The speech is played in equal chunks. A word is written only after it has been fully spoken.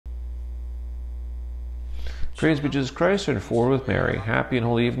Praise be Jesus Christ, and forward with Mary. Happy and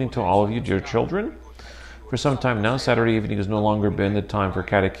holy evening to all of you, dear children. For some time now, Saturday evening has no longer been the time for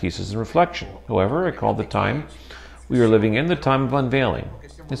catechesis and reflection. However, I call the time we are living in the time of unveiling.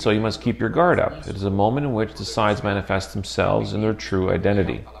 And so you must keep your guard up. It is a moment in which the sides manifest themselves in their true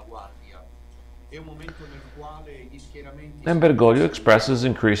identity. And Bergoglio expresses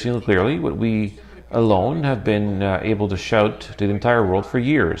increasingly clearly what we alone have been able to shout to the entire world for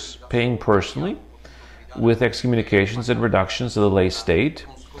years, paying personally with excommunications and reductions to the lay state,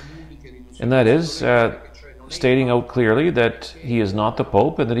 and that is stating out clearly that he is not the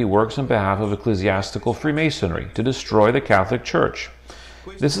Pope and that he works on behalf of ecclesiastical Freemasonry to destroy the Catholic Church.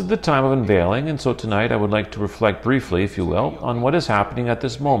 This is the time of unveiling, and so tonight I would like to reflect briefly, if you will, on what is happening at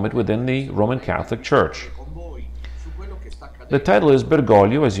this moment within the Roman Catholic Church. The title is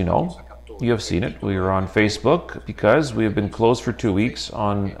Bergoglio, as you know. You have seen it. We are on Facebook because we have been closed for 2 weeks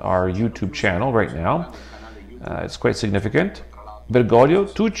on our YouTube channel right now. It's quite significant. Bergoglio,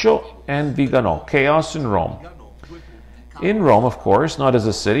 Tucho, and Vigano, Caos in Rome. In Rome, of course, not as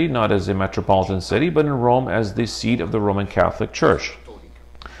a city, not as a metropolitan city, but in Rome as the seat of the Roman Catholic Church.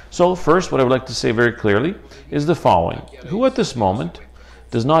 So first, what I would like to say very clearly is the following. Who at this moment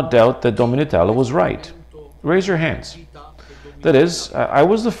does not doubt that Minutella was right? Raise your hands. That is, I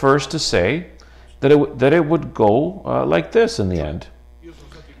was the first to say that it would go like this in the end.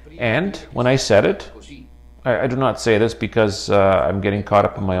 And when I said it, I do not say this because I'm getting caught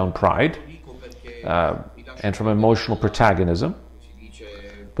up in my own pride and from emotional protagonism,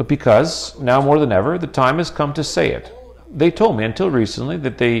 but because now more than ever the time has come to say it. They told me until recently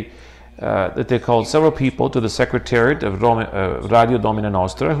that they called several people to the Secretariat of Radio Domina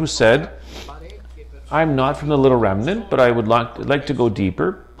Nostra who said, I'm not from the little remnant, but I would like to go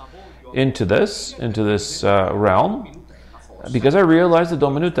deeper into this realm, because I realized that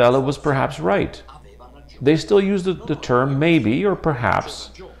Minutella was perhaps right. They still use the term maybe or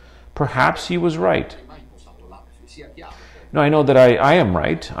perhaps. Perhaps he was right. Now I know that I am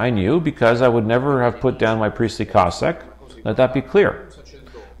right. I knew, because I would never have put down my priestly cassock. Let that be clear.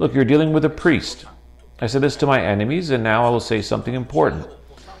 Look, you're dealing with a priest. I said this to my enemies, and now I will say something important.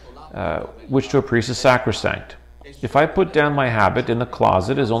 Which to a priest is sacrosanct. If I put down my habit in the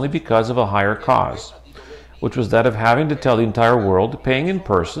closet, it is only because of a higher cause, which was that of having to tell the entire world, paying in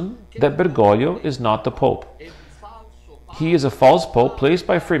person, that Bergoglio is not the Pope. He is a false Pope placed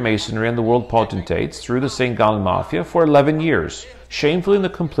by Freemasonry and the world potentates through the St. Gallen Mafia for 11 years, shamefully in the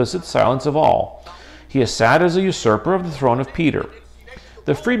complicit silence of all. He has sat as a usurper of the throne of Peter.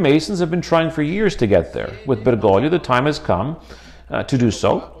 The Freemasons have been trying for years to get there. With Bergoglio, the time has come to do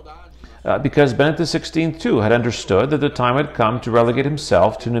so. Because Benedict XVI too had understood that the time had come to relegate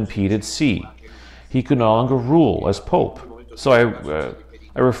himself to an impeded see. He could no longer rule as Pope. So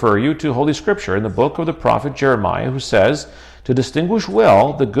I refer you to Holy Scripture in the book of the prophet Jeremiah, who says to distinguish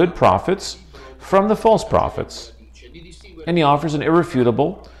well the good prophets from the false prophets. And he offers an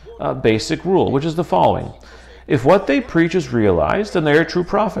irrefutable basic rule, which is the following. If what they preach is realized, then they are true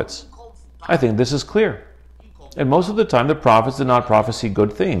prophets. I think this is clear. And most of the time the prophets did not prophesy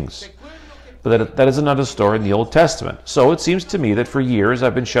good things. But that is another story in the Old Testament. So it seems to me that for years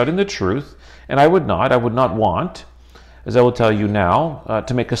I've been shouting the truth, and I would not want, as I will tell you now,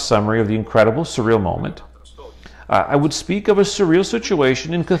 to make a summary of the incredible, surreal moment. I would speak of a surreal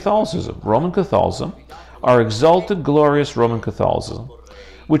situation in Catholicism, Roman Catholicism, our exalted, glorious Roman Catholicism,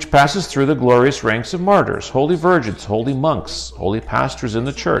 which passes through the glorious ranks of martyrs, holy virgins, holy monks, holy pastors in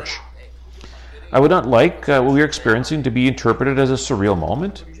the Church. I would not like what we are experiencing to be interpreted as a surreal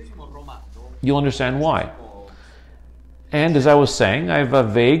moment. You'll understand why. And as I was saying, I have a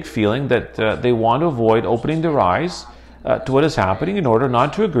vague feeling that they want to avoid opening their eyes to what is happening in order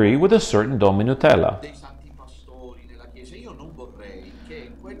not to agree with a certain Minutella.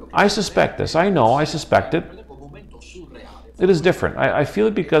 I suspect this. I know, I suspect it. It is different. I feel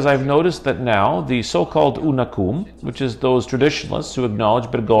it because I've noticed that now the so-called unacum, which is those traditionalists who acknowledge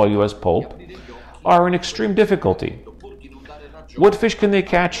Bergoglio as Pope, are in extreme difficulty. What fish can they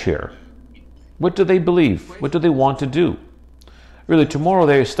catch here? What do they believe? What do they want to do? Really, tomorrow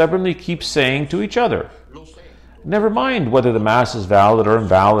they stubbornly keep saying to each other, never mind whether the Mass is valid or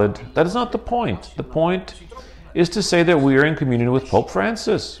invalid. That is not the point. The point is to say that we are in communion with Pope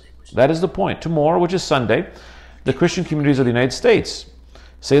Francis. That is the point. Tomorrow, which is Sunday, the Christian communities of the United States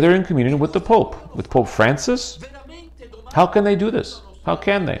say they're in communion with the Pope. With Pope Francis? How can they do this? How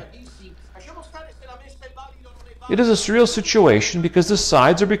can they? It is a surreal situation because the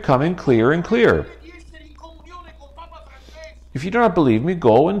sides are becoming clearer and clearer. If you do not believe me,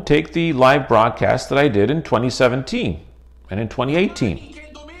 go and take the live broadcast that I did in 2017 and in 2018.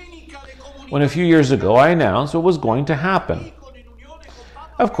 when a few years ago I announced what was going to happen.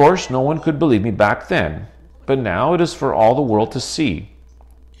 Of course, no one could believe me back then, but now it is for all the world to see.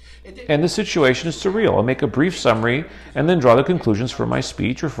 And the situation is surreal. I'll make a brief summary and then draw the conclusions from my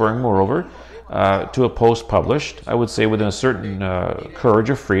speech, referring, moreover, to a post published, I would say within a certain courage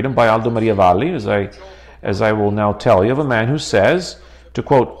of freedom, by Aldo Maria Valli, as I will now tell you, of a man who says, to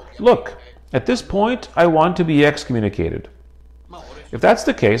quote, "Look, at this point, I want to be excommunicated. If that's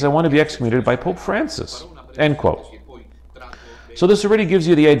the case, I want to be excommunicated by Pope Francis," end quote. So this already gives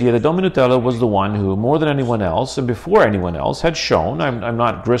you the idea that Don Minutella was the one who, more than anyone else, and before anyone else, had shown, I'm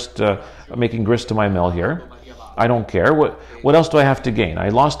not making grist to my mill here, I don't care, what else do I have to gain? I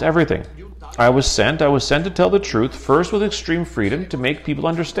lost everything. I was sent to tell the truth, first with extreme freedom, to make people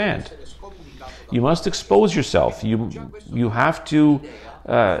understand. You must expose yourself. You have to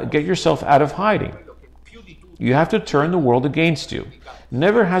get yourself out of hiding. You have to turn the world against you.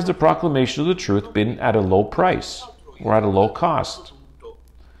 Never has the proclamation of the truth been at a low price or at a low cost.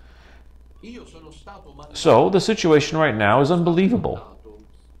 So the situation right now is unbelievable.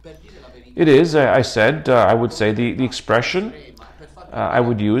 It is, I said, I would say the expression I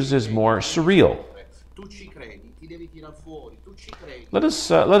would use is more surreal. Let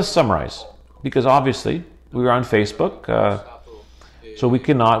us summarize, because obviously we are on Facebook, so we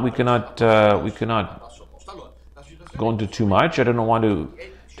cannot go into too much. I don't want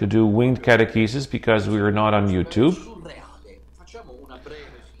to do winged catechesis because we are not on YouTube.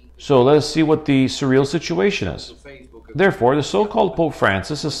 So let us see what the surreal situation is. Therefore, the so-called Pope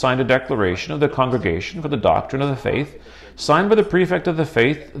Francis has signed a declaration of the Congregation for the Doctrine of the Faith, signed by the prefect of the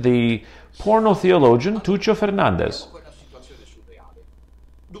faith, the porno theologian Tucho Fernandez,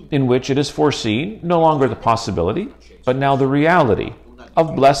 in which it is foreseen, no longer the possibility, but now the reality,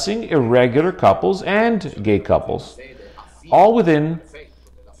 of blessing irregular couples and gay couples, all within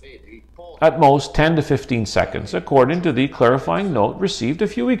at most 10 to 15 seconds, according to the clarifying note received a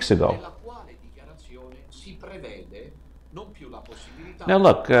few weeks ago. Now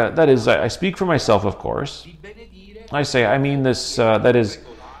look, that is, I speak for myself, of course. I say, I mean this, that is,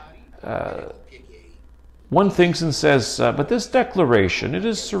 one thinks and says, but this declaration, it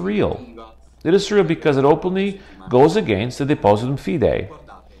is surreal. It is surreal because it openly goes against the Depositum Fidei,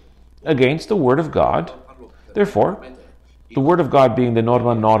 against the Word of God. Therefore, the Word of God being the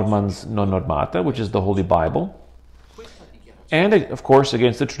Norma Normans non Normata, which is the Holy Bible, and of course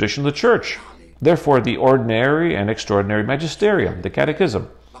against the tradition of the Church. Therefore, the ordinary and extraordinary magisterium, the Catechism,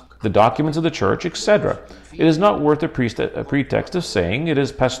 the documents of the Church, etc. It is not worth a pretext of saying it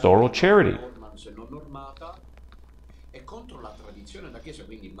is pastoral charity.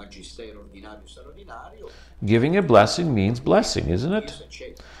 Giving a blessing means blessing, isn't it?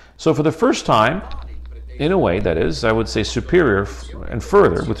 So for the first time, in a way that is, I would say, superior and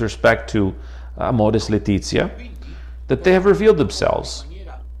further with respect to Amoris Laetitia, that they have revealed themselves.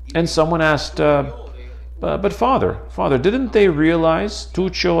 And someone asked, but Father, didn't they realize,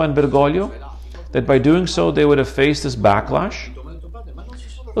 Tucho and Bergoglio, that by doing so they would have faced this backlash?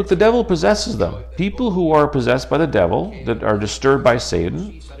 Look, the devil possesses them. People who are possessed by the devil, that are disturbed by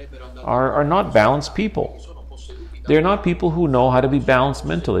Satan, are not balanced people. They are not people who know how to be balanced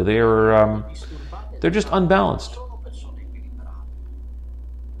mentally. They're just unbalanced.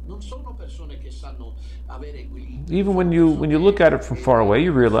 Even when you look at it from far away,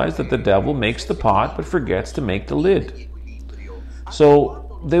 you realize that the devil makes the pot but forgets to make the lid.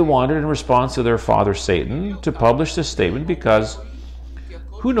 So they wanted, in response to their father Satan, to publish this statement because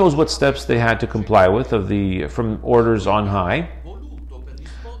who knows what steps they had to comply with from orders on high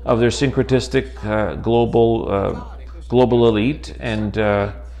of their syncretistic global elite and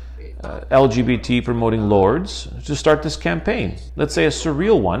LGBT promoting lords to start this campaign. Let's say a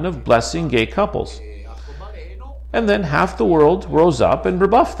surreal one of blessing gay couples. And then half the world rose up and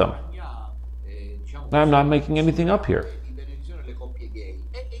rebuffed them. I'm not making anything up here.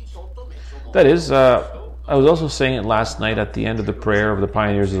 That is, I was also saying it last night at the end of the prayer of the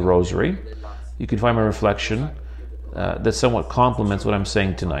Pioneers of the Rosary. You can find my reflection that somewhat complements what I'm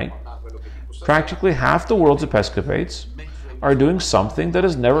saying tonight. Practically half the world's episcopates are doing something that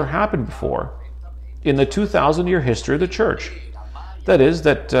has never happened before in the 2,000-year history of the Church. That is,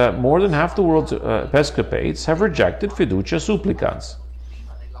 that more than half the world's episcopates have rejected fiducia supplicans.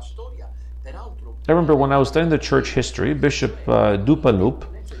 I remember when I was studying the church history, Bishop Dupaloup,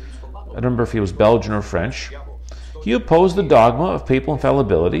 I don't remember if he was Belgian or French, he opposed the dogma of papal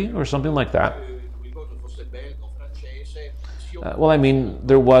infallibility or something like that. Well, I mean,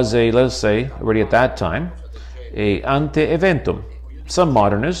 there was let us say, already at that time, a ante eventum. Some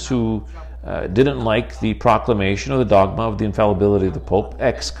modernists who didn't like the proclamation of the dogma of the infallibility of the Pope,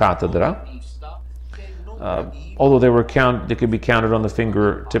 ex cathedra, although they could be counted on the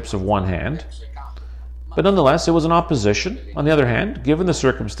fingertips of one hand. But nonetheless, it was an opposition. On the other hand, given the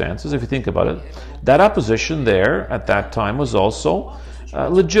circumstances, if you think about it, that opposition there at that time was also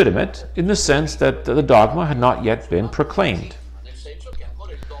legitimate in the sense that the dogma had not yet been proclaimed.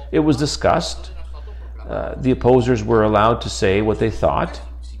 It was discussed. The opposers were allowed to say what they thought.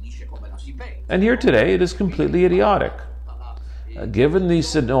 And here today, it is completely idiotic. Given the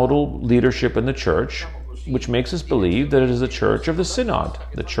synodal leadership in the church, which makes us believe that it is the church of the synod,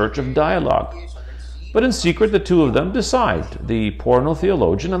 the church of dialogue. But in secret, the two of them decide, the porno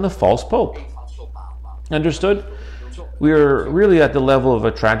theologian and the false pope. Understood? We are really at the level of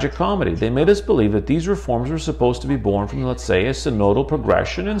a tragic comedy. They made us believe that these reforms were supposed to be born from, let's say, a synodal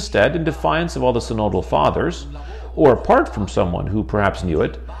progression. Instead, in defiance of all the synodal fathers, or apart from someone who perhaps knew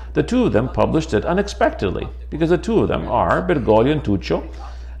it, the two of them published it unexpectedly, because the two of them are, Bergoglio and Tucho,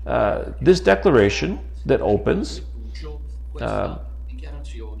 this declaration that opens.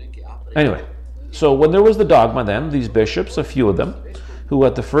 Anyway. So when there was the dogma then, these bishops, a few of them, who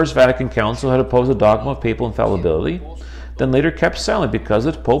at the First Vatican Council had opposed the dogma of papal infallibility, then later kept silent because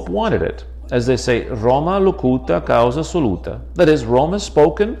the Pope wanted it. As they say, Roma locuta causa soluta. That is, Rome has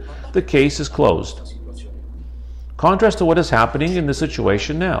spoken, the case is closed. Contrast to what is happening in this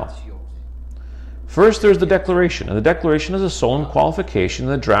situation now. First, there's the declaration, and the declaration is a solemn qualification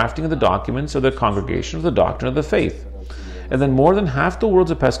in the drafting of the documents of the Congregation of the Doctrine of the Faith. And then more than half the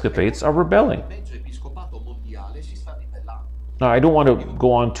world's episcopates are rebelling. Now, I don't want to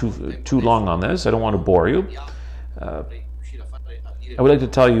go on too long on this. I don't want to bore you. I would like to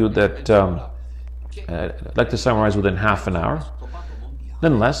tell you that I'd like to summarize within half an hour.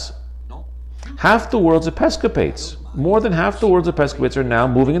 Nonetheless, half the world's episcopates, more than half the world's episcopates are now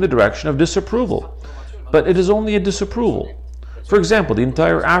moving in the direction of disapproval. But it is only a disapproval. For example, the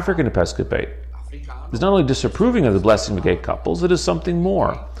entire African episcopate is not only disapproving of the blessing of gay couples, it is something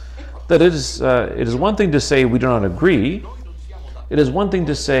more. That it is one thing to say we do not agree. It is one thing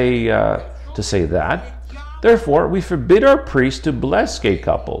to say that. Therefore, we forbid our priests to bless gay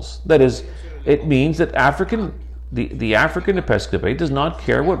couples. That is, it means that the African episcopate does not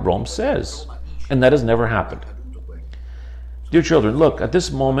care what Rome says. And that has never happened. Dear children, look, at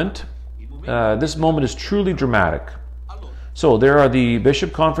this moment is truly dramatic. So there are the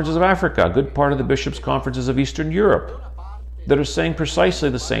Bishop Conferences of Africa, a good part of the Bishops' Conferences of Eastern Europe, that are saying precisely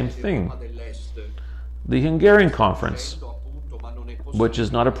the same thing. The Hungarian Conference, which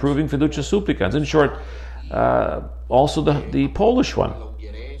is not approving fiducia supplicans. In short, also the Polish one,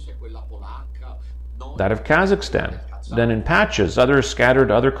 that of Kazakhstan. Then in patches,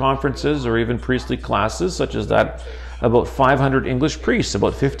 other conferences or even priestly classes, such as that about 500 English priests,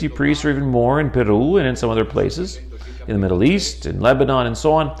 about 50 priests or even more in Peru and in some other places, in the Middle East, in Lebanon, and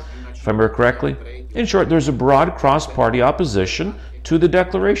so on, if I remember correctly. In short, there's a broad cross-party opposition to the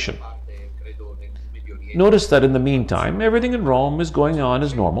declaration. Notice that in the meantime, everything in Rome is going on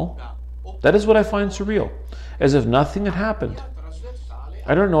as normal. That is what I find surreal, as if nothing had happened.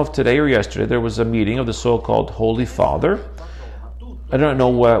 I don't know if today or yesterday there was a meeting of the so-called Holy Father. I don't know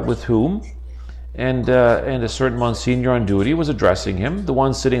with whom. And a certain Monsignor on duty was addressing him, the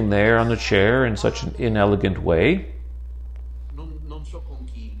one sitting there on the chair in such an inelegant way.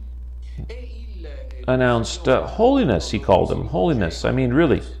 Announced holiness, he called him. Holiness. I mean,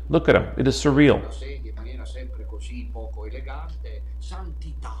 really, look at him. It is surreal.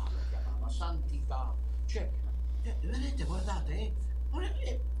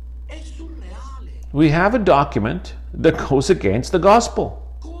 We have a document that goes against the gospel.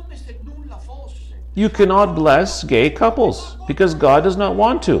 You cannot bless gay couples because God does not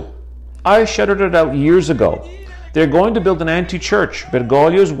want to. I shouted it out years ago. They're going to build an anti-church.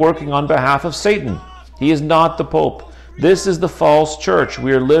 Bergoglio is working on behalf of Satan. He is not the Pope. This is the false church.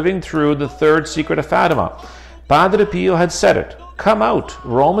 We are living through the third secret of Fatima. Padre Pio had said it. Come out.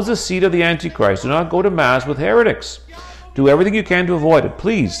 Rome is the seat of the Antichrist. Do not go to Mass with heretics. Do everything you can to avoid it.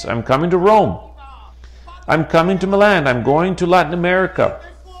 Please, I'm coming to Rome. I'm coming to Milan. I'm going to Latin America.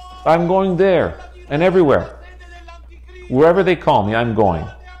 I'm going there and everywhere. Wherever they call me, I'm going.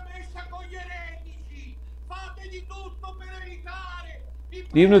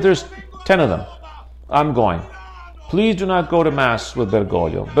 Even if there's 10 of them, I'm going. Please do not go to Mass with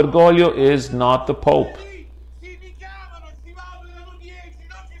Bergoglio. Bergoglio is not the Pope.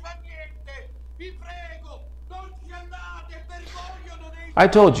 I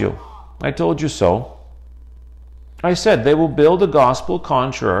told you so. I said they will build a gospel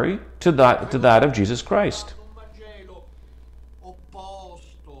contrary to that of Jesus Christ.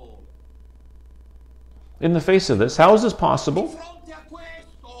 In the face of this, how is this possible?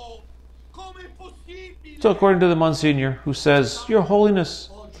 So according to the Monsignor, who says, Your Holiness,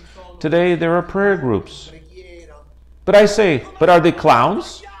 today there are prayer groups. But I say, but are they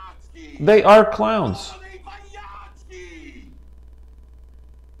clowns? They are clowns.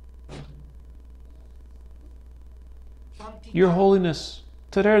 Your Holiness,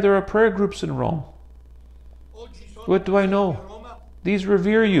 today there are prayer groups in Rome. What do I know? These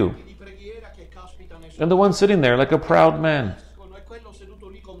revere you. And the one sitting there like a proud man.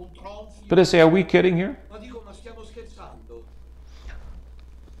 But I say, are we kidding here?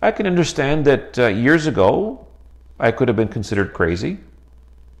 I can understand that years ago, I could have been considered crazy.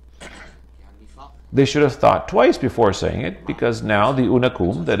 They should have thought twice before saying it, because now the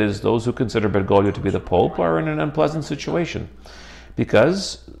unacum, that is, those who consider Bergoglio to be the Pope, are in an unpleasant situation.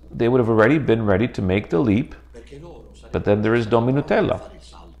 Because they would have already been ready to make the leap, but then there is Minutella.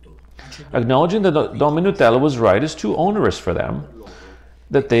 Acknowledging that Minutella was right is too onerous for them,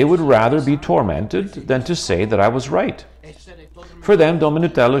 that they would rather be tormented than to say that I was right. For them,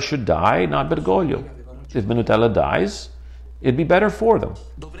 Minutella should die, not Bergoglio. If Minutella dies, it'd be better for them.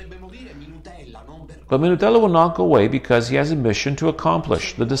 But Minutella will not go away because he has a mission to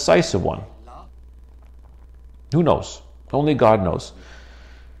accomplish, the decisive one. Who knows? Only God knows.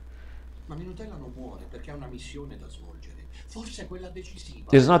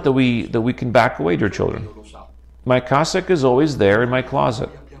 It's not that we can back away, dear children. My cassock is always there in my closet.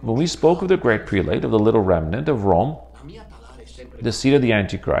 When we spoke of the great prelate, of the little remnant of Rome, the seat of the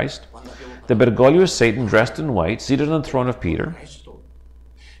Antichrist, the Bergoglio is Satan dressed in white, seated on the throne of Peter,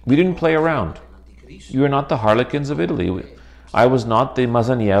 we didn't play around. You are not the harlequins of Italy. I was not the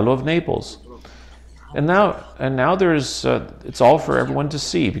Masaniello of Naples. And now there's it's all for everyone to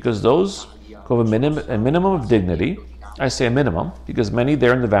see, because those who have a minimum of dignity, I say a minimum because many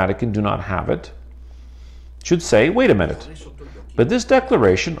there in the Vatican do not have it, should say, wait a minute, but this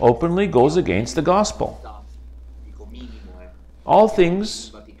declaration openly goes against the gospel. All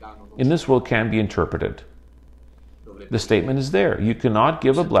things in this world can be interpreted. The statement is there. You cannot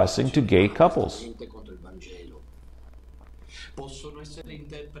give a blessing to gay couples.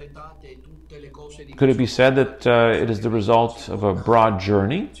 Could it be said that it is the result of a broad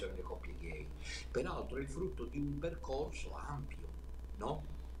journey?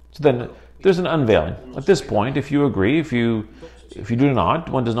 So then there's an unveiling. At this point, if you agree, if you do not,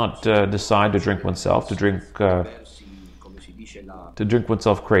 one does not decide to drink oneself, to drink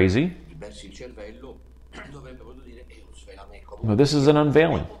oneself crazy. No, this is an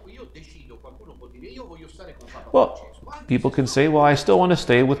unveiling. Well, people can say, well, I still want to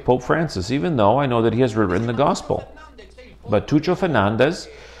stay with Pope Francis, even though I know that he has rewritten the gospel. But Tucho Fernandez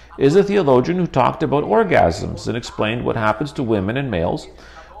is a theologian who talked about orgasms and explained what happens to women and males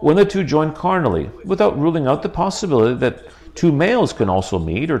when the two join carnally, without ruling out the possibility that two males can also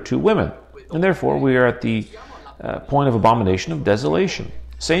meet, or two women. And therefore, we are at the point of abomination of desolation.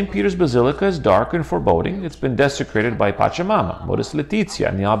 St. Peter's Basilica is dark and foreboding. It's been desecrated by Pachamama, Modus Laetitia,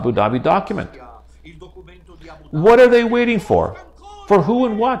 in the Abu Dhabi document. What are they waiting for? For who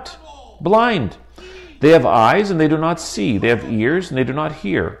and what? Blind. They have eyes and they do not see. They have ears and they do not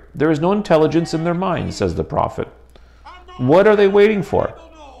hear. There is no intelligence in their minds, says the prophet. What are they waiting for?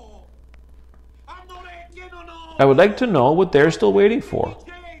 I would like to know what they're still waiting for.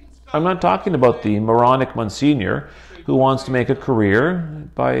 I'm not talking about the moronic Monsignor who wants to make a career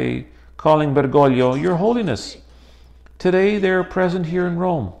by calling Bergoglio, Your Holiness. Today they are present here in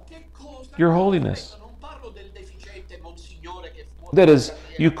Rome. Your Holiness. That is,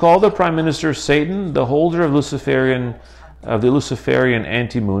 you call the Prime Minister Satan, the holder of the Luciferian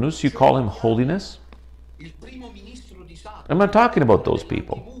anti-munus, you call him Holiness? I'm not talking about those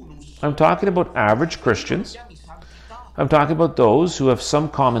people. I'm talking about average Christians. I'm talking about those who have some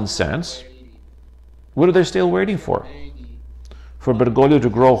common sense. What are they still waiting for? For Bergoglio to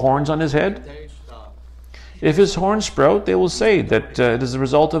grow horns on his head? If his horns sprout, they will say that it is the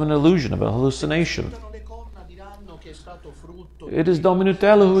result of an illusion, of a hallucination. It is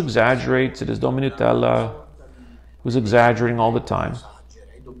Minutella who exaggerates. It is Minutella who's exaggerating all the time.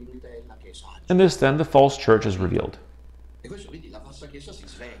 And this then, the false church is revealed.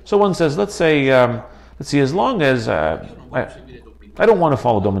 So one says, let's see, as long as I don't want to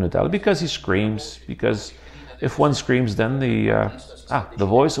follow Minutella because he screams, because if one screams, then the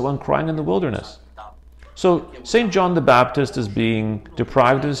voice of one crying in the wilderness. So St. John the Baptist is being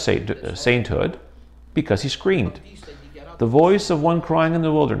deprived of his sainthood because he screamed. The voice of one crying in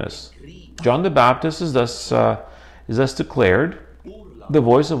the wilderness. John the Baptist is thus declared the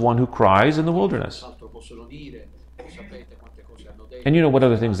voice of one who cries in the wilderness. And you know what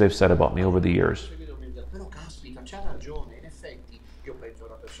other things they've said about me over the years.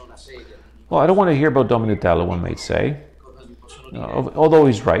 Well, I don't want to hear about Minutella, one might say, although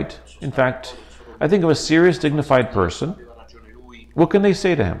he's right. In fact, I think of a serious, dignified person. What can they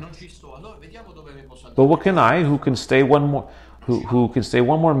say to him? But what can I, who can stay one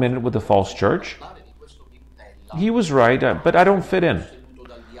more minute with the false church? He was right, but I don't fit in.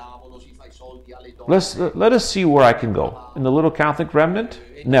 Let us see where I can go. In the little Catholic remnant?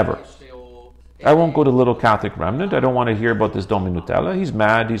 Never. I won't go to little Catholic remnant. I don't want to hear about this Minutella. He's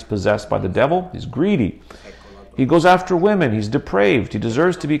mad. He's possessed by the devil. He's greedy. He goes after women. He's depraved. He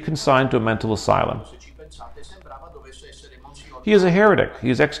deserves to be consigned to a mental asylum. He is a heretic.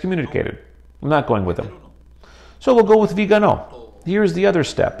 He is excommunicated. I'm not going with him. So we'll go with Vigano. Here's the other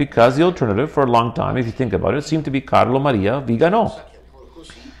step, because the alternative for a long time, if you think about it, seemed to be Carlo Maria Vigano.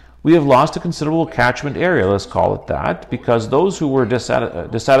 We have lost a considerable catchment area, let's call it that, because those who were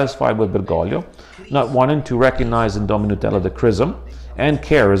dissatisfied with Bergoglio, not wanting to recognize in Minutella the chrism and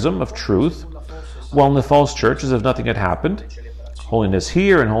charism of truth, while in the false church, as if nothing had happened, holiness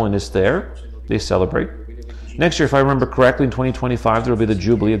here and holiness there, they celebrate. Next year, if I remember correctly, in 2025, there will be the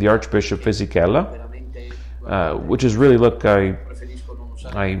Jubilee of the Archbishop Fisichella, which is really, look, I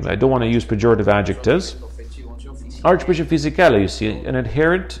don't want to use pejorative adjectives. Archbishop Fisichella, you see, an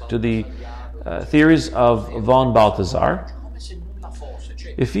adherent to the theories of von Balthasar.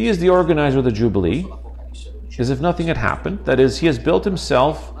 If he is the organizer of the Jubilee, as if nothing had happened, that is, he has built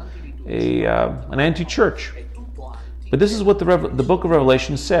himself an anti-church. But this is what the book of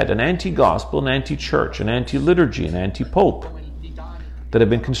Revelation said, an anti-gospel, an anti-church, an anti-liturgy, an anti-pope that have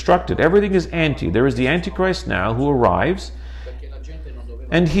been constructed. Everything is anti. There is the Antichrist now who arrives,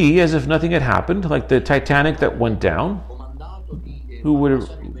 and he, as if nothing had happened, like the Titanic that went down, who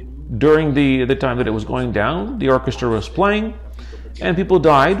would, during the time that it was going down, the orchestra was playing, and people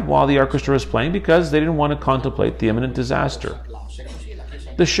died while the orchestra was playing because they didn't want to contemplate the imminent disaster.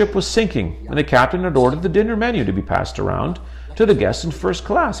 The ship was sinking, and the captain had ordered the dinner menu to be passed around to the guests in first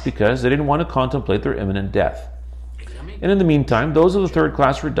class because they didn't want to contemplate their imminent death. And in the meantime, those of the third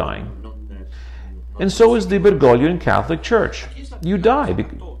class were dying. And so is the Bergoglian Catholic Church. You die,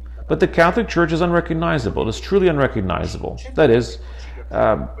 but the Catholic Church is unrecognizable. It's truly unrecognizable. That is,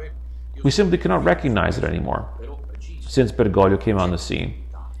 we simply cannot recognize it anymore since Bergoglio came on the scene.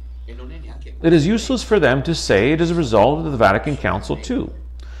 It is useless for them to say it is a result of the Vatican Council II.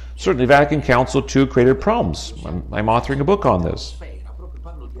 Certainly, Vatican Council II created problems. I'm authoring a book on this.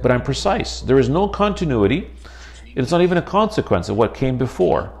 But I'm precise. There is no continuity. It's not even a consequence of what came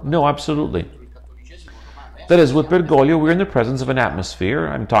before. No, absolutely. That is, with Bergoglio, we're in the presence of an atmosphere.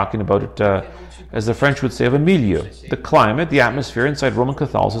 I'm talking about it, as the French would say, of a milieu. The climate, the atmosphere inside Roman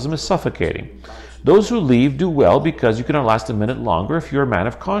Catholicism is suffocating. Those who leave do well because you cannot last a minute longer if you're a man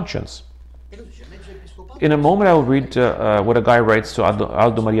of conscience. In a moment, I will read what a guy writes to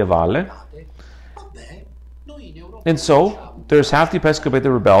Aldo Maria Valle. And so, there's half the episcopate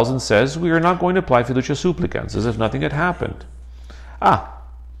that rebels and says, we are not going to apply fiducia supplicans, as if nothing had happened. Ah,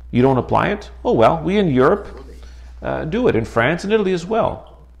 you don't apply it? Oh well, we in Europe do it, in France and Italy as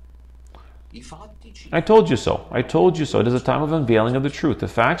well. I told you so. I told you so. It is a time of unveiling of the truth. The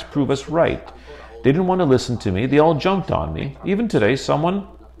facts prove us right. They didn't want to listen to me. They all jumped on me. Even today,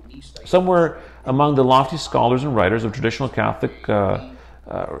 somewhere among the lofty scholars and writers of traditional Catholic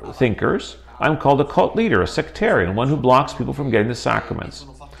thinkers, I'm called a cult leader, a sectarian, one who blocks people from getting the sacraments.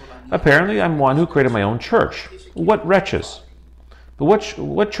 Apparently, I'm one who created my own church. What wretches! But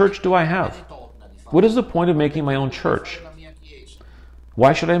what church do I have? What is the point of making my own church?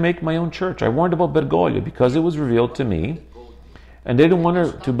 Why should I make my own church? I warned about Bergoglio because it was revealed to me, and they didn't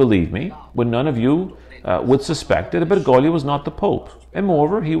want to believe me when none of you would suspect that Bergoglio was not the Pope. And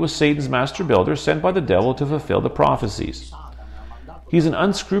moreover, he was Satan's master builder sent by the devil to fulfill the prophecies. He's an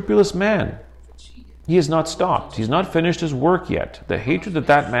unscrupulous man. He has not stopped. He's not finished his work yet. The hatred that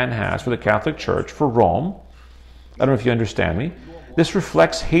that man has for the Catholic Church, for Rome, I don't know if you understand me, this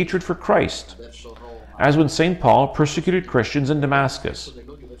reflects hatred for Christ, as when St. Paul persecuted Christians in Damascus.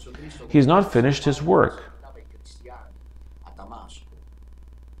 He has not finished his work.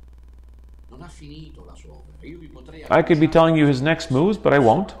 I could be telling you his next moves, but I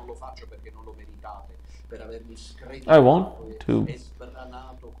won't. I won't.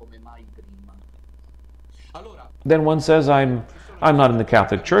 Then one says, I'm not in the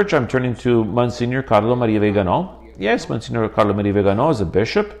Catholic Church. I'm turning to Monsignor Carlo Maria Vigano. Yes, Monsignor Carlo Maria Vigano is a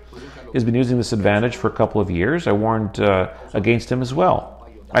bishop. He's been using this advantage for a couple of years. I warned against him as well.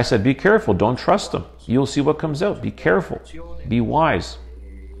 I said, be careful. Don't trust him. You'll see what comes out. Be careful. Be wise.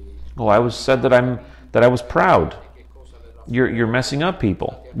 Oh, I said that I was proud. You're messing up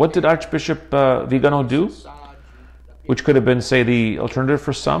people. What did Archbishop Vigano do? which could have been, say, the alternative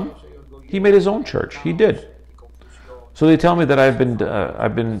for some. He made his own church. He did. So they tell me that I've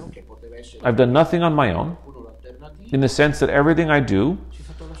done nothing on my own, in the sense that everything I do,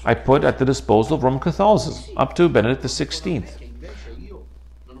 I put at the disposal of Roman Catholicism, up to Benedict XVI.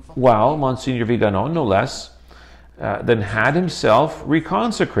 While Monsignor Vigano, no less, then had himself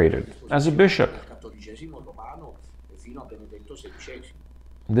reconsecrated as a bishop.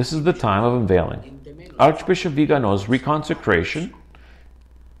 This is the time of unveiling. Archbishop Vigano's reconsecration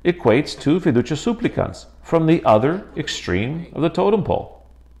equates to fiducia supplicans, from the other extreme of the totem pole.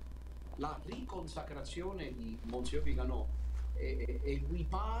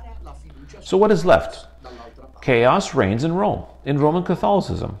 So what is left? Chaos reigns in Rome, in Roman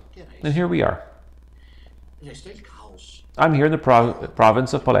Catholicism. And here we are. I'm here in the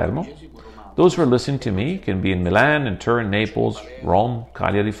province of Palermo. Those who are listening to me can be in Milan, in Turin, Naples, Rome,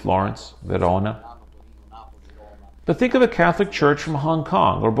 Cagliari, Florence, Verona. But think of a Catholic church from Hong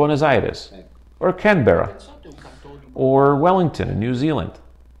Kong, or Buenos Aires, or Canberra, or Wellington in New Zealand.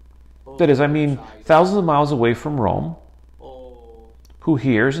 That is, I mean, thousands of miles away from Rome, who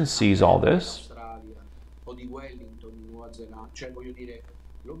hears and sees all this.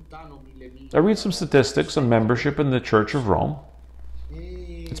 I read some statistics on membership in the Church of Rome.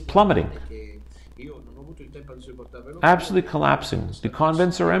 It's plummeting. Absolutely collapsing. The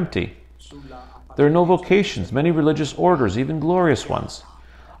convents are empty. There are no vocations. Many religious orders, even glorious ones,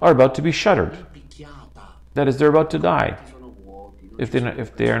 are about to be shuttered. That is, they're about to die, if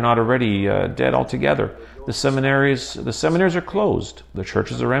they are not already dead altogether. The seminaries are closed. The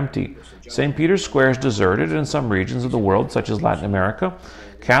churches are empty. St. Peter's Square is deserted, and in some regions of the world, such as Latin America,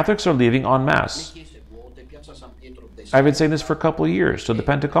 Catholics are leaving en masse. I've been saying this for a couple of years to the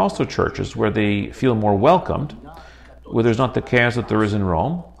Pentecostal churches, where they feel more welcomed, where there's not the chaos that there is in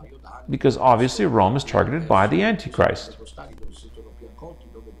Rome, because obviously Rome is targeted by the Antichrist.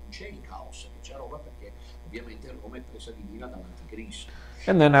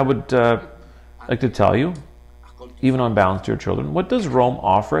 And then I would like to tell you, even on balance, dear children, what does Rome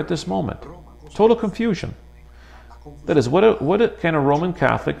offer at this moment? Total confusion. That is, what can a Roman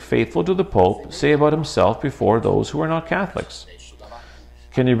Catholic faithful to the Pope say about himself before those who are not Catholics?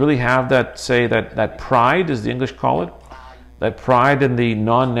 Can you really have that, say, that pride, as the English call it? That pride in the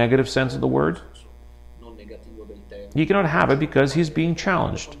non-negative sense of the word? He cannot have it because he's being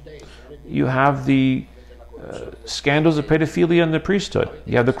challenged. You have the scandals of pedophilia in the priesthood.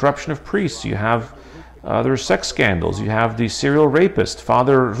 You have the corruption of priests. You have there are sex scandals. You have the serial rapist,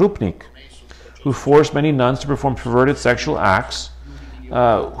 Father Rupnik, who forced many nuns to perform perverted sexual acts,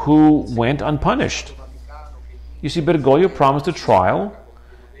 who went unpunished. You see, Bergoglio promised a trial,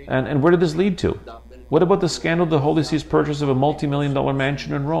 and where did this lead to? What about the scandal of the Holy See's purchase of a multi-million-dollar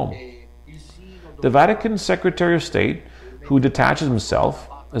mansion in Rome? The Vatican Secretary of State, who detaches himself,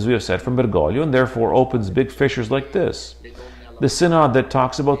 as we have said, from Bergoglio, and therefore opens big fissures like this. The synod that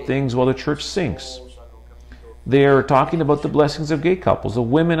talks about things while the church sinks. They are talking about the blessings of gay couples, of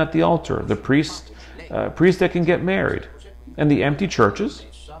women at the altar, the priests that can get married, and the empty churches.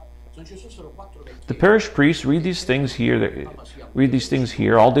 The parish priests read these things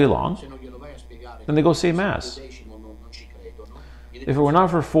here all day long, then they go say Mass. If it were not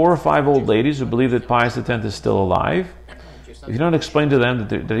for 4 or 5 old ladies who believe that Pius X is still alive, if you don't explain to them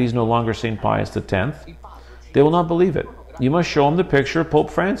that he's no longer St. Pius X, they will not believe it. You must show them the picture of Pope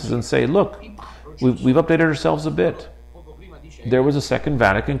Francis and say, look, we've updated ourselves a bit. There was a Second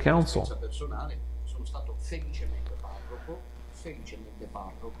Vatican Council.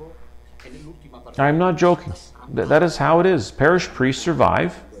 I'm not joking. That is how it is. Parish priests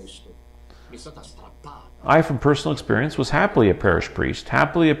survive. I, from personal experience, was happily a parish priest.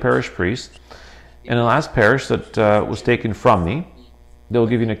 In the last parish that was taken from me, they will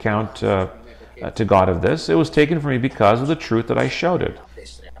give you an account to God of this. It was taken from me because of the truth that I shouted.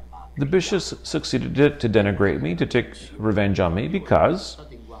 The bishops succeeded to denigrate me, to take revenge on me, because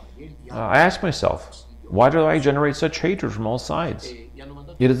I asked myself, why do I generate such hatred from all sides?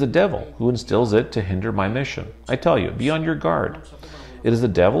 It is the devil who instills it to hinder my mission. I tell you, be on your guard. It is the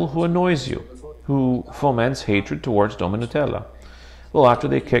devil who annoys you, who foments hatred towards Minutella. Well, after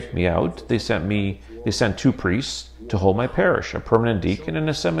they kicked me out, they sent 2 priests to hold my parish, a permanent deacon and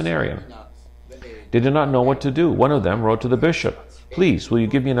a seminarian. They did not know what to do. One of them wrote to the bishop, please, will you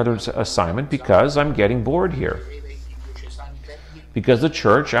give me another assignment because I'm getting bored here. Because the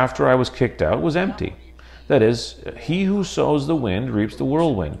church, after I was kicked out, was empty. That is, he who sows the wind reaps the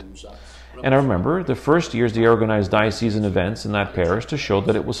whirlwind. And I remember the first years they organized diocesan events in that parish to show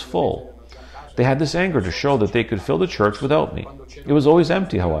that it was full. They had this anger to show that they could fill the church without me. It was always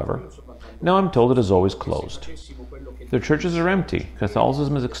empty, however. Now I'm told it is always closed. Their churches are empty.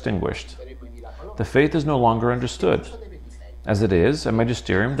 Catholicism is extinguished. The faith is no longer understood. As it is, a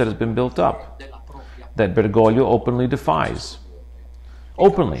magisterium that has been built up, that Bergoglio openly defies.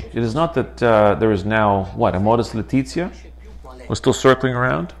 Openly. It is not that there is now, a modus laetitia? We're still circling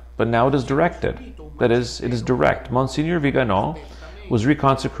around, but now it is directed. That is, it is direct. Monsignor Vigano was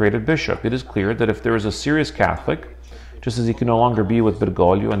reconsecrated bishop. It is clear that if there is a serious Catholic, just as he can no longer be with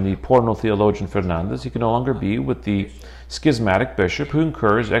Bergoglio and the porno theologian Fernandez, he can no longer be with the schismatic bishop who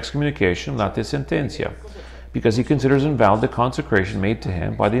incurs excommunication late sententia, because he considers invalid the consecration made to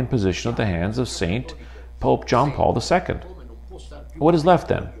him by the imposition of the hands of Saint Pope John Paul II. What is left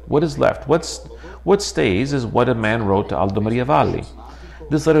then? What is left? What stays is what a man wrote to Aldo Maria Valli.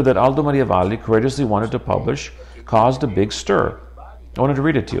 This letter that Aldo Maria Valli courageously wanted to publish caused a big stir. I wanted to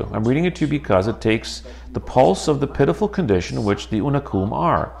read it to you. I'm reading it to you because it takes the pulse of the pitiful condition in which the Unacum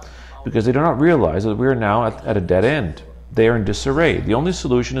are, because they do not realize that we are now at a dead end. They are in disarray. The only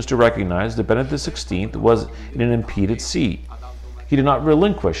solution is to recognize that Benedict XVI was in an impeded see. He did not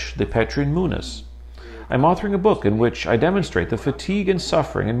relinquish the Petrine munus. I'm authoring a book in which I demonstrate the fatigue and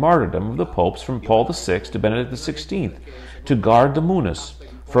suffering and martyrdom of the popes from Paul VI to Benedict XVI to guard the munus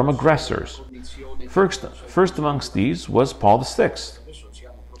from aggressors. First amongst these was Paul VI.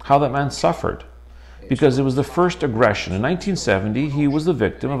 How that man suffered, because it was the first aggression. In 1970, he was the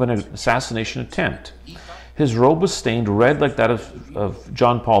victim of an assassination attempt. His robe was stained red like that of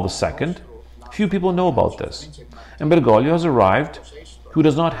John Paul II. Few people know about this. And Bergoglio has arrived, who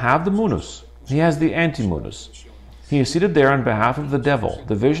does not have the munus. He has the anti-munus. He is seated there on behalf of the devil.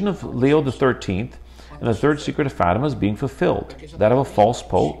 The vision of Leo XIII and the third secret of Fatima is being fulfilled, that of a false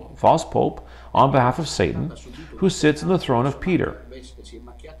pope on behalf of Satan, who sits on the throne of Peter.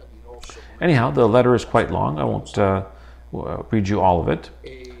 Anyhow, the letter is quite long. I won't read you all of it.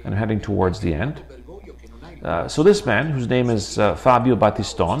 I'm heading towards the end. So this man, whose name is Fabio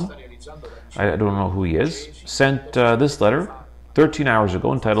Battiston, I don't know who he is, sent this letter 13 hours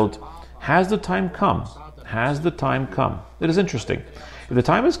ago entitled, "Has the time come? Has the time come?" It is interesting. If the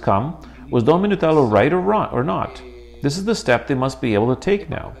time has come, was Don Minutella right or not? This is the step they must be able to take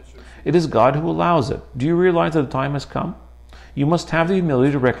now. It is God who allows it. Do you realize that the time has come? You must have the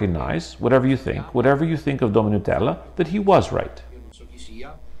humility to recognize, whatever you think of Don Minutella, that he was right.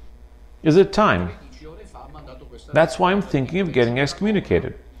 Is it time? That's why I'm thinking of getting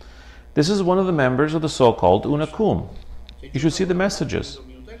excommunicated. This is one of the members of the so-called Unacum. You should see the messages.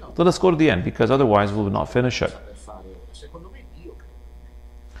 Let us go to the end, because otherwise we will not finish it.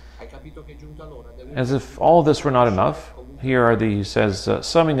 As if all this were not enough, here are he says,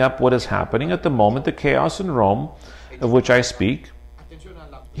 summing up what is happening at the moment, the chaos in Rome, of which I speak.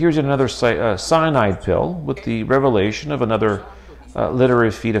 Here's another cyanide pill with the revelation of another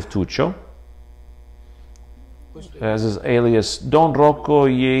literary feat of Tucho, as his alias Don Rocco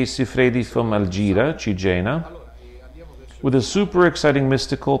ye Sifredi from Algira, Cigena, with a super exciting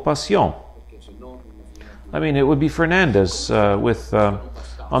mystical passion. I mean, it would be Fernandez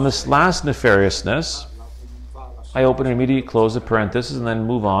on this last nefariousness. I open and immediately close the parenthesis and then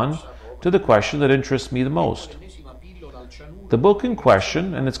move on to the question that interests me the most. The book in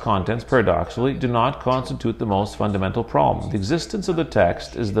question and its contents, paradoxically, do not constitute the most fundamental problem. The existence of the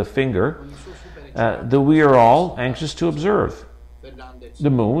text is the finger that we are all anxious to observe. The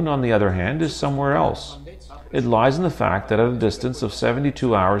moon, on the other hand, is somewhere else. It lies in the fact that at a distance of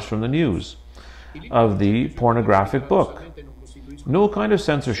 72 hours from the news of the pornographic book, no kind of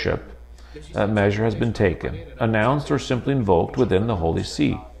censorship measure has been taken, announced, or simply invoked within the Holy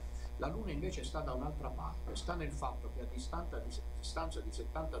See.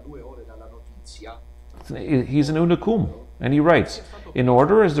 He's an Unacum, and he writes, "In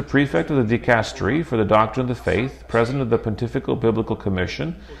order, as the prefect of the dicastery for the doctrine of the faith, president of the Pontifical Biblical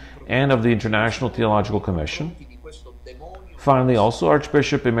Commission, and of the International Theological Commission, finally also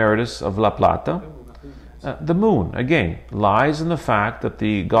Archbishop Emeritus of La Plata, the moon, again, lies in the fact that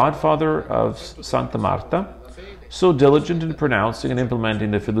the godfather of Santa Marta, so diligent in pronouncing and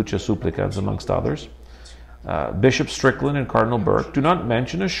implementing the Fiducia Supplicans, amongst others, Bishop Strickland and Cardinal Burke, do not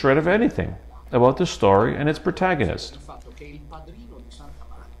mention a shred of anything about the story and its protagonist.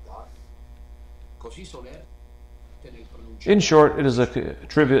 In short, it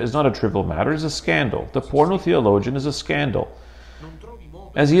is not a trivial matter, it is a scandal. The porno theologian is a scandal.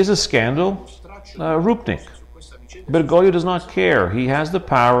 As he is a scandal, Rupnik. Bergoglio does not care. He has the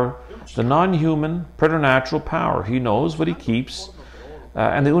power, the non-human, preternatural power. He knows what he keeps,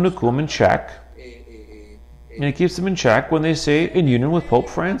 and the Unacum in check. And he keeps them in check when they say in union with Pope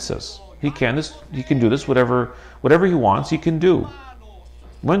Francis. He can do this, whatever he wants, he can do.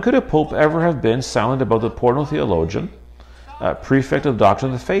 When could a pope ever have been silent about the porno theologian, prefect of the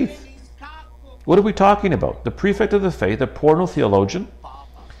doctrine of the faith? What are we talking about? The prefect of the faith, a porno theologian?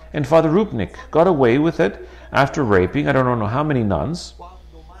 And Father Rupnik got away with it after raping I don't know how many nuns,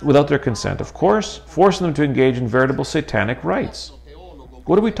 without their consent, of course, forcing them to engage in veritable satanic rites.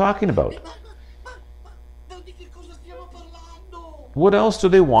 What are we talking about? What else do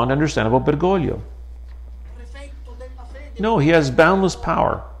they want to understand about Bergoglio? No, he has boundless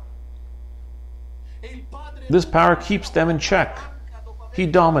power. This power keeps them in check. He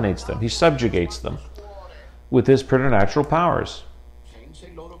dominates them. He subjugates them with his preternatural powers.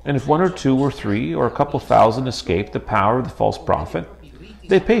 And if one or two or three or a couple thousand escape the power of the false prophet,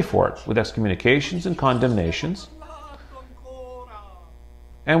 they pay for it with excommunications and condemnations,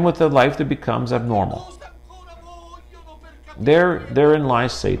 and with a life that becomes abnormal. Therein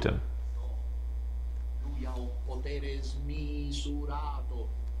lies Satan.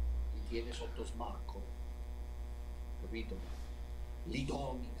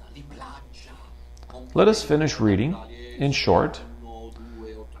 Let us finish reading. In short,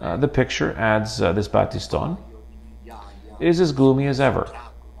 the picture adds this Battiston is as gloomy as ever.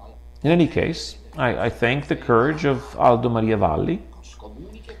 In any case, I thank the courage of Aldo Maria Valli.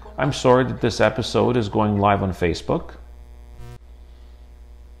 I'm sorry that this episode is going live on Facebook.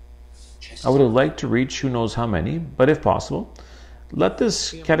 I would have liked to reach who knows how many, but if possible, let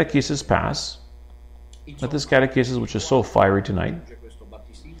this catechesis pass. Let this catechesis, which is so fiery tonight,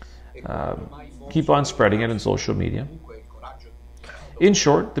 keep on spreading it on social media. In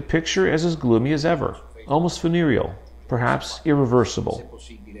short, the picture is as gloomy as ever, almost funereal, perhaps irreversible.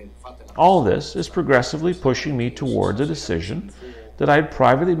 All this is progressively pushing me towards a decision that I had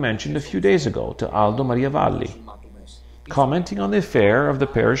privately mentioned a few days ago to Aldo Maria Valli, commenting on the affair of the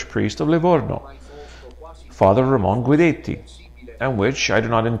parish priest of Livorno, Father Ramon Guidetti, and which I do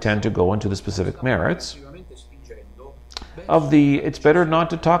not intend to go into the specific merits of the "It's Better Not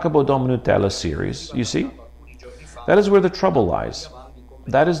to Talk About Minutella" series. You see, that is where the trouble lies.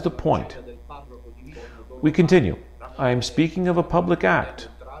 That is the point. We continue. I am speaking of a public act.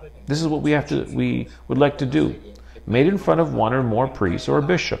 This is what we would like to do, made in front of one or more priests or a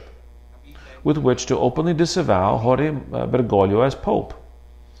bishop, with which to openly disavow Jorge Bergoglio as Pope,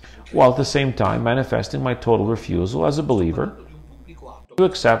 while at the same time manifesting my total refusal as a believer to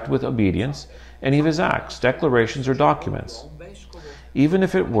accept with obedience any of his acts, declarations, or documents, even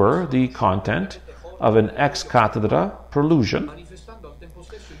if it were the content of an ex cathedra prolusion.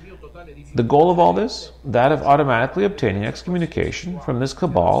 The goal of all this, that of automatically obtaining excommunication from this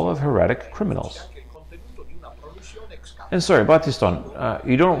cabal of heretic criminals. And sorry, Battiston,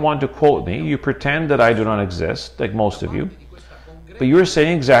 you don't want to quote me. You pretend that I do not exist, like most of you. But you are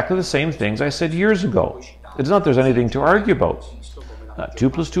saying exactly the same things I said years ago. It's not there's anything to argue about. 2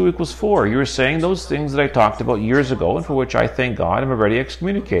 + 2 = 4. You are saying those things that I talked about years ago and for which I, thank God, am already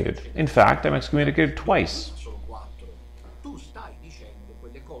excommunicated. In fact, I'm excommunicated twice.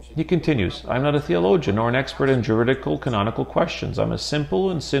 He continues, I'm not a theologian nor an expert in juridical canonical questions. I'm a simple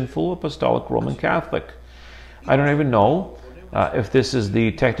and sinful apostolic Roman Catholic. I don't even know if this is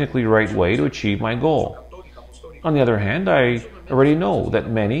the technically right way to achieve my goal. On the other hand, I already know that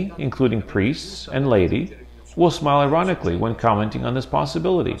many, including priests and laity, will smile ironically when commenting on this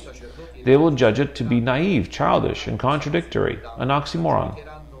possibility. They will judge it to be naive, childish, and contradictory, an oxymoron.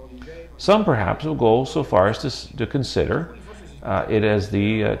 Some perhaps will go so far as to consider it as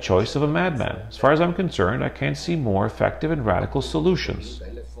the choice of a madman. As far as I'm concerned, I can't see more effective and radical solutions.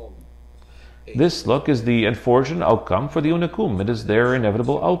 This, look, is the unfortunate outcome for the unicum. It is their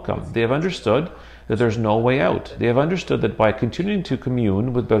inevitable outcome. They have understood that there's no way out. They have understood that by continuing to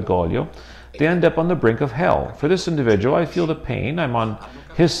commune with Bergoglio, they end up on the brink of hell. For this individual, I feel the pain. I'm on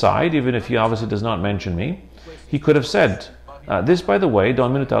his side, even if he obviously does not mention me. He could have said, this, by the way,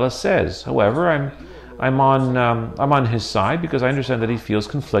 Don Minutella says. However, I'm on his side because I understand that he feels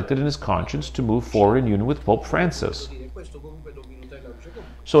conflicted in his conscience to move forward in union with Pope Francis.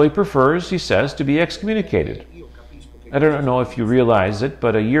 So he prefers, he says, to be excommunicated. I don't know if you realize it,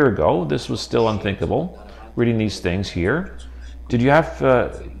 but a year ago, this was still unthinkable, reading these things here. Did you have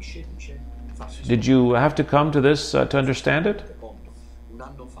to come to this to understand it?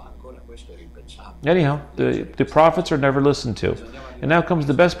 Anyhow, the prophets are never listened to. And now comes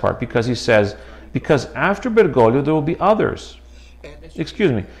the best part, because he says, because after Bergoglio there will be others.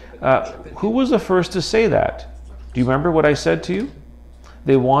 Excuse me, who was the first to say that? Do you remember what I said to you?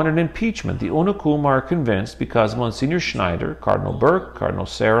 They want an impeachment. The unicum are convinced because Monsignor Schneider, Cardinal Burke, Cardinal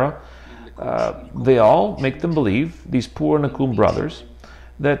Sarah, they all make them believe, these poor unicum brothers,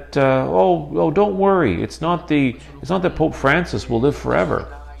 that don't worry, it's not that Pope Francis will live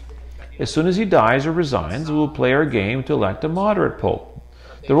forever. As soon as he dies or resigns, we will play our game to elect a moderate pope.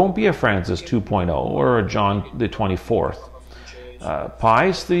 There won't be a Francis 2.0 or a John the 24th.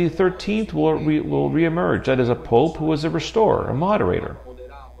 Pius the 13th will reemerge. That is a pope who is a restorer, a moderator.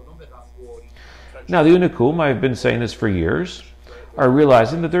 Now, the Unicum, I've been saying this for years, are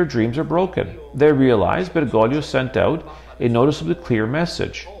realizing that their dreams are broken. They realize Bergoglio sent out a noticeably clear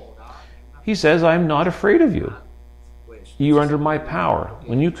message. He says, I am not afraid of you. You are under my power.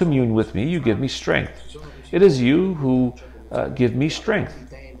 When you commune with me, you give me strength. It is you who give me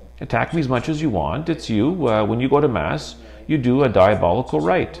strength. Attack me as much as you want. It's you. When you go to Mass, you do a diabolical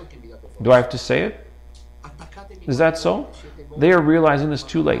rite. Do I have to say it? Is that so? They are realizing this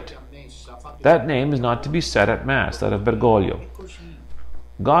too late. That name is not to be said at Mass, that of Bergoglio.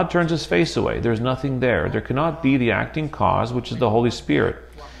 God turns his face away. There is nothing there. There cannot be the acting cause, which is the Holy Spirit.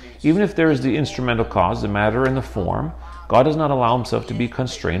 Even if there is the instrumental cause, the matter and the form, God does not allow himself to be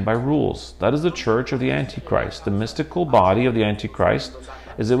constrained by rules. That is the Church of the Antichrist, the mystical body of the Antichrist,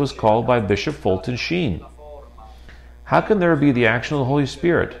 as it was called by Bishop Fulton Sheen. How can there be the action of the Holy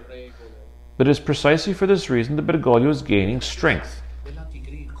Spirit? But it is precisely for this reason that Bergoglio is gaining strength.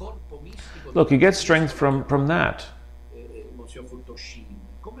 Look, he gets strength from that.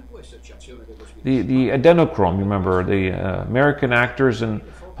 The adrenochrome, you remember, the American actors and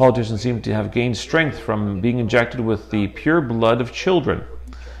politicians seem to have gained strength from being injected with the pure blood of children,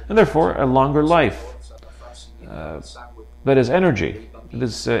 and therefore a longer life. But as energy, it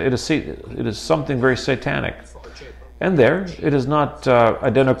is something very satanic. And there, it is not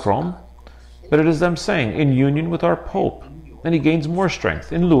adrenochrome, but it is them saying, in union with our Pope. And he gains more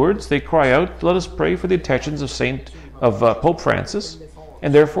strength. In Lourdes, they cry out, let us pray for the intentions of Pope Francis,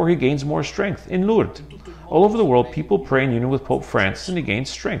 and therefore he gains more strength. In Lourdes, all over the world, people pray in union with Pope Francis, and he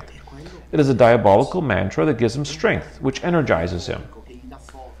gains strength. It is a diabolical mantra that gives him strength, which energizes him.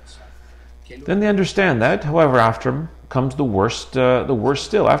 Then they understand that, however, after him comes the worst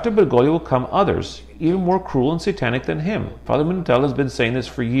still. After Bergoglio will come others, even more cruel and satanic than him. Father Minutella has been saying this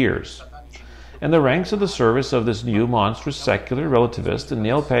for years. And the ranks of the service of this new monstrous secular, relativist, and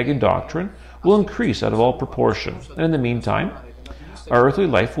neo-pagan doctrine will increase out of all proportion. And in the meantime, our earthly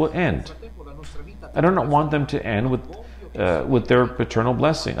life will end. I do not want them to end with their paternal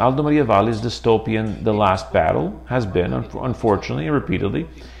blessing. Aldo Maria Valli's dystopian The Last Battle has been, unfortunately and repeatedly,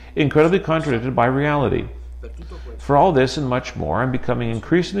 incredibly contradicted by reality. For all this and much more, I'm becoming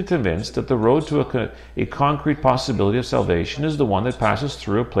increasingly convinced that the road to a concrete possibility of salvation is the one that passes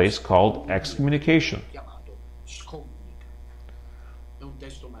through a place called excommunication.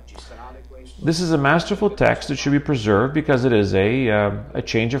 This is a masterful text that should be preserved because it is a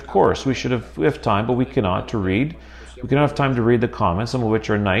change of course. We have time, but we cannot to read. We cannot have time to read the comments, some of which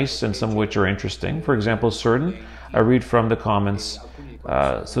are nice and some of which are interesting. For example, I read from the comments,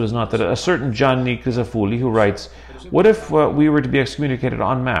 so there's not that a certain Gianni Crisafulli who writes, what if we were to be excommunicated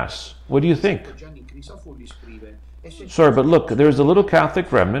en masse? What do you think? Sorry, but look, there's a little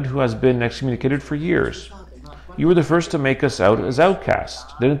Catholic remnant who has been excommunicated for years. You were the first to make us out as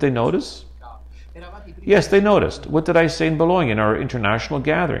outcasts. Didn't they notice? Yes, they noticed. What did I say in Bologna in our international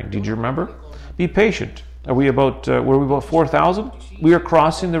gathering? Did you remember? Be patient. Were we about 4,000? We are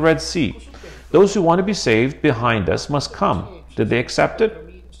crossing the Red Sea. Those who want to be saved behind us must come. Did they accept it?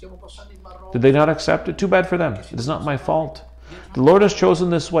 Did they not accept it? Too bad for them. It is not my fault. The Lord has chosen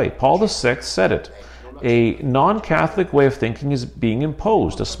this way. Paul VI said it. A non-Catholic way of thinking is being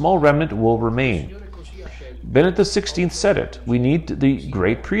imposed. A small remnant will remain. Benedict XVI said it. We need the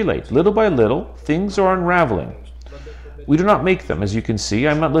great prelate. Little by little, things are unraveling. We do not make them, as you can see.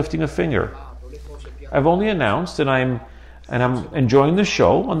 I'm not lifting a finger. I've only announced, and I'm enjoying the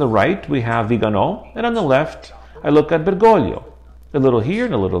show. On the right, we have Vigano, and on the left, I look at Bergoglio. A little here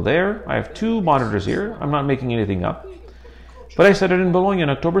and a little there. I have two monitors here. I'm not making anything up. But I said it in Bologna on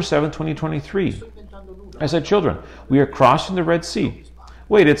October 7, 2023. I said, children, we are crossing the Red Sea.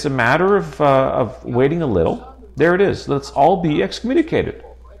 Wait, it's a matter of waiting a little. There it is. Let's all be excommunicated.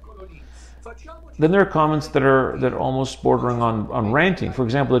 Then there are comments that are almost bordering on ranting. For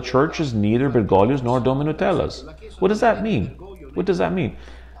example, the church is neither Bergoglio's nor Dominatella's. What does that mean? What does that mean?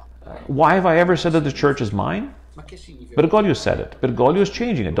 Why have I ever said that the church is mine? Bergoglio said it. Bergoglio is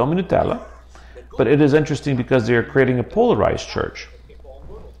changing it. Dominutella. But it is interesting because they are creating a polarized church,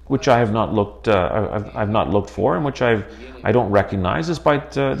 which I have not looked. I've not looked for, and which I don't recognize,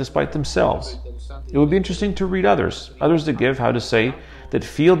 despite themselves. It would be interesting to read others that give, how to say, that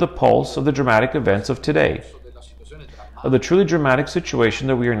feel the pulse of the dramatic events of today, of the truly dramatic situation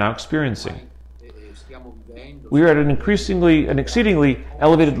that we are now experiencing. We are at an exceedingly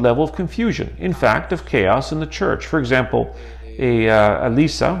elevated level of confusion, in fact, of chaos in the church. For example,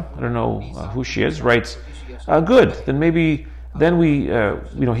 Lisa, I don't know who she is, writes, good, then maybe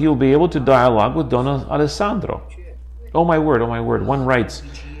he will be able to dialogue with Don Alessandro. Oh my word, one writes,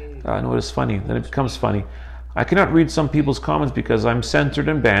 no, it is funny, then it becomes funny. I cannot read some people's comments because I'm censored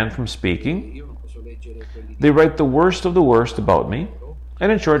and banned from speaking. They write the worst of the worst about me.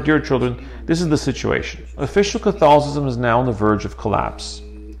 And in short, dear children, this is the situation. Official Catholicism is now on the verge of collapse.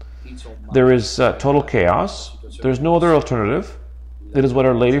 There is total chaos. There is no other alternative. It is what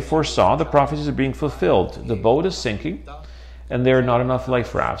Our Lady foresaw. The prophecies are being fulfilled. The boat is sinking, and there are not enough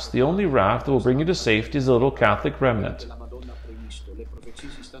life rafts. The only raft that will bring you to safety is the little Catholic remnant.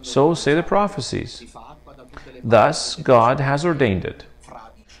 So say the prophecies. Thus, God has ordained it.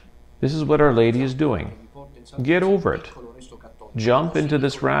 This is what Our Lady is doing. Get over it. Jump into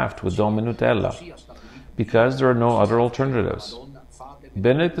this raft with Minutella, because there are no other alternatives.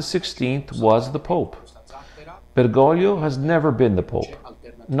 Benedict XVI was the Pope. Bergoglio has never been the Pope,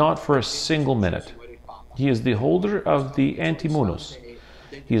 not for a single minute. He is the holder of the Antimunus.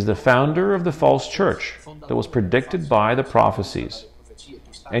 He is the founder of the false church that was predicted by the prophecies.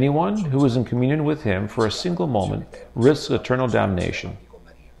 Anyone who is in communion with him for a single moment risks eternal damnation.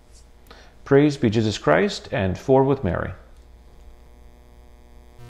 Praise be Jesus Christ, and forward with Mary.